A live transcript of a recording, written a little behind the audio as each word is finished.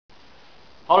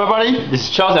Hello everybody, this is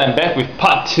Charles and I'm back with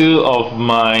part 2 of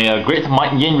my Great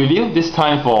Mike Gaine review, this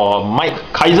time for Mike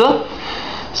Kaiser.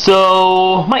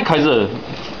 So, Mike Kaiser,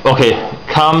 okay,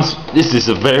 this is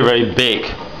a very big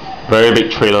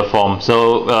trailer form.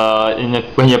 So,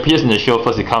 when he appears in the show,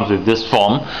 first it comes with this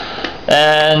form.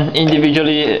 And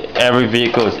individually, every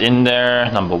vehicle is in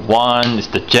there. Number 1 is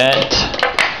the jet.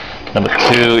 Number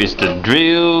 2 is the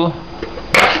drill.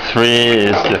 Number 3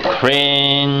 is the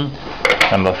crane.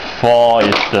 Number 4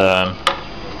 is the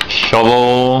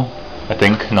shovel, I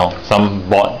think. No, some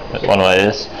board, whatever it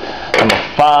is. Number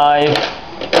 5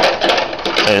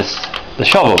 is the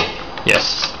shovel.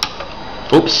 Yes.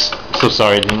 Oops, so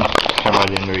sorry, camera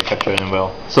didn't really capture it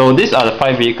well. So these are the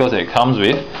 5 vehicles that it comes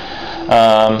with.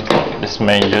 This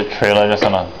major trailer, just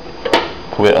gonna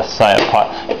put it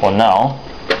apart for now.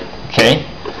 Okay,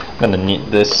 I'm gonna need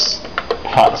this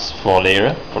parts for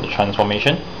later for the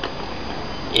transformation.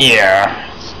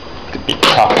 Yeah, it's a bit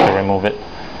tough to remove it.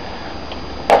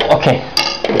 Okay,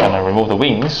 I'm gonna remove the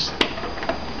wings.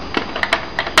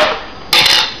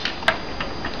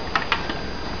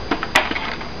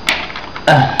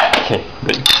 Okay,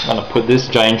 good. I'm gonna put this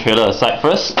giant trailer aside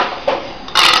first.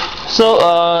 So,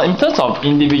 in terms of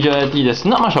individuality, there's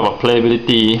not much of a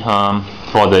playability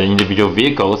for the individual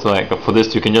vehicles. Like for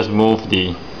this, you can just move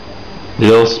the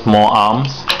little small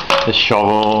arms. The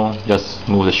shovel, just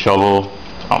move the shovel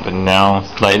up and down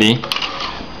slightly.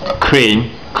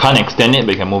 Crane, can't extend it,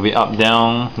 but you can move it up,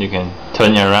 down. You can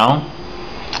turn it around.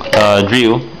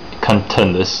 Drill, can't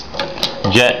turn this.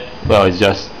 Jet, well, it's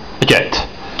just a jet.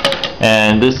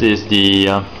 And this is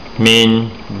the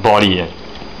main body.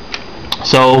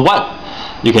 So what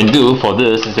you can do for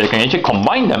this is that you can actually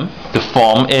combine them to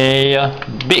form a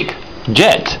big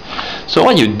jet. So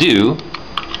what you do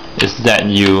is that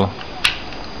you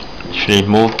actually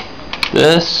move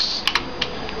this,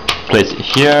 place it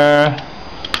here,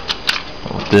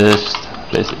 move this,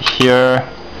 place it here.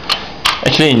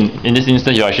 Actually, in this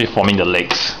instance, you're actually forming the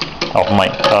legs of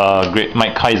Great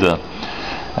Mike Kaiser.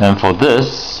 And for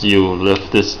this, you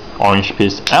lift this orange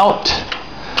piece out,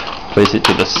 place it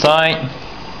to the side.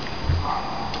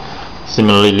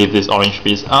 Similarly, leave this orange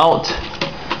piece out,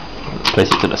 place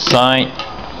it to the side.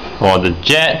 For the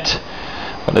jet,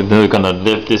 we're gonna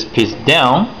lift this piece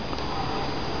down.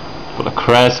 For the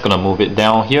crest, gonna move it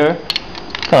down here.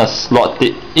 Gonna slot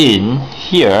it in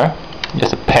here.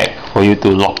 Just a peg for you to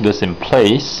lock this in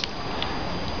place.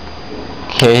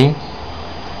 Okay.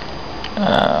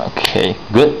 Okay,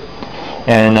 good.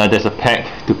 And there's a peg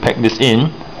to peg this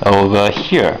in over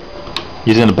here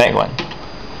using the back one.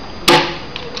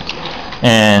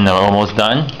 And we're almost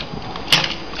done.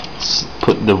 Let's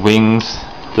put the wings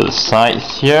to the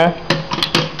sides here.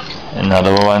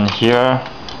 Another one here.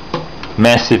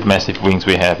 Massive wings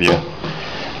we have here.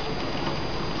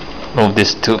 Move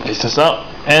these 2 pieces up,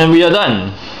 and we are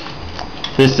done.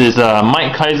 This is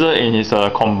Mike Kaiser in his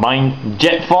combined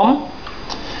jet form.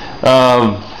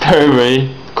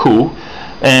 Very cool.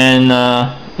 And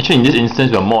actually, in this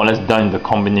instance, we're more or less done the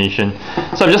combination.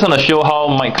 So I'm just gonna show how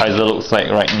Mike Kaiser looks like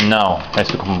right now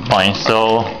as we combine.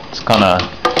 So it's gonna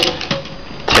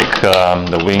take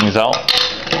the wings out.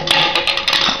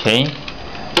 Okay,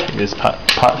 take this part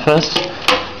first.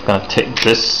 Gonna take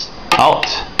this out.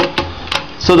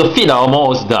 So the feet are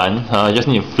almost done. Just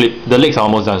need to flip. The legs are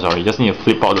almost done. Sorry, just need to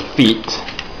flip out the feet.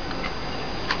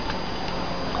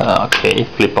 Okay,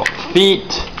 flip out the feet.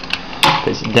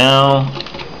 Place it down.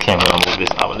 Okay, I'm gonna move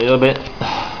this up a little bit.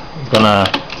 I'm gonna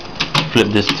flip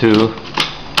this 2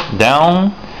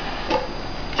 down.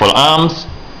 For the arms,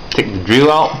 take the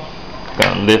drill out.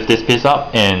 Gonna lift this piece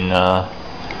up and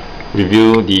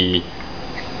review the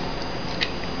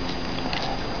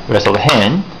rest of the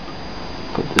hand.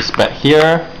 Put this back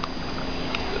here.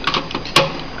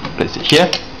 Place it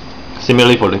here.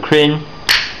 Similarly for the crane,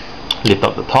 lift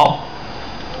up the top.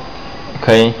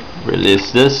 Okay,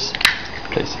 release this.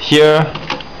 Place it here.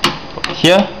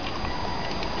 Here.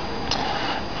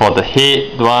 For the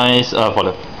head wise,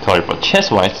 for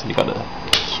chest wise, you gotta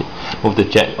move the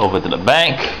jet over to the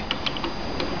back.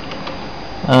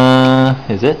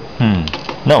 Is it?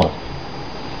 No.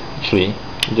 Actually,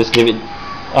 just leave it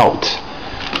out.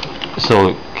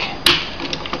 So,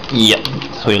 yeah.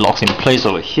 So it locks in place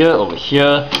over here.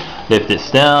 Lift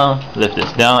this down,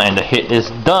 and the head is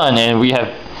done. And we have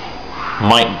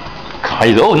Mike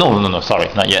Kaiser. Oh no, sorry,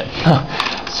 not yet.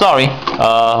 Sorry.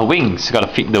 Wings. Gotta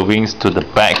fit the wings to the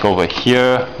back over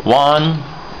here. One,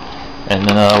 and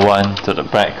another one to the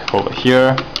back over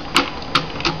here.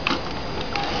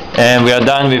 And we are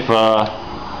done with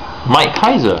Mike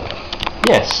Kaiser.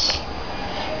 Yes.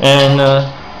 And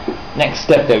next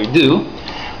step that we do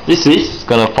this is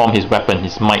gonna form his weapon,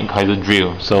 his Mike Kaiser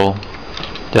drill. So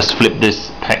just flip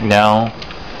this pack down,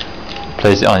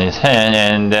 place it on his hand,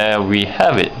 and there we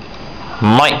have it,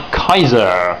 Mike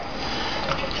Kaiser.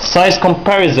 Size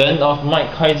comparison of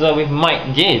Mike Kaiser with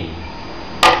Mike Gaine.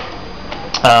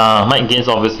 Mike Gaine's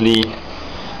obviously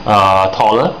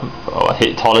taller, a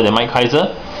head taller than Mike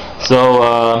Kaiser. So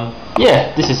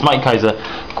yeah, this is Mike Kaiser.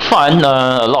 Fun,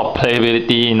 a lot of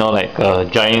playability, you know, like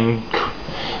giant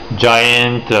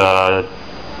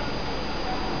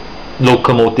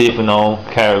locomotive, you know,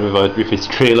 with its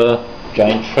trailer,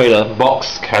 giant trailer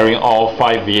box carrying all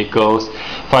 5 vehicles.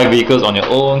 5 vehicles on your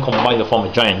own, combine to form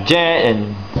a giant jet,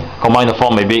 and combine to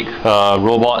form a big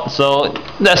robot. So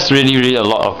that's really a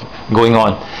lot of going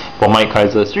on for Mike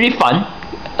Kaiser. It's really fun,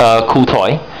 cool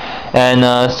toy. And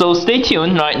so stay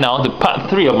tuned right now to part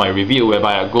 3 of my review,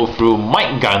 whereby I go through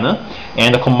Mike Gaine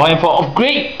and the combined form of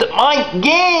great Mike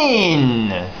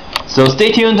Gaine. So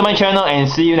stay tuned to my channel and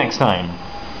see you next time.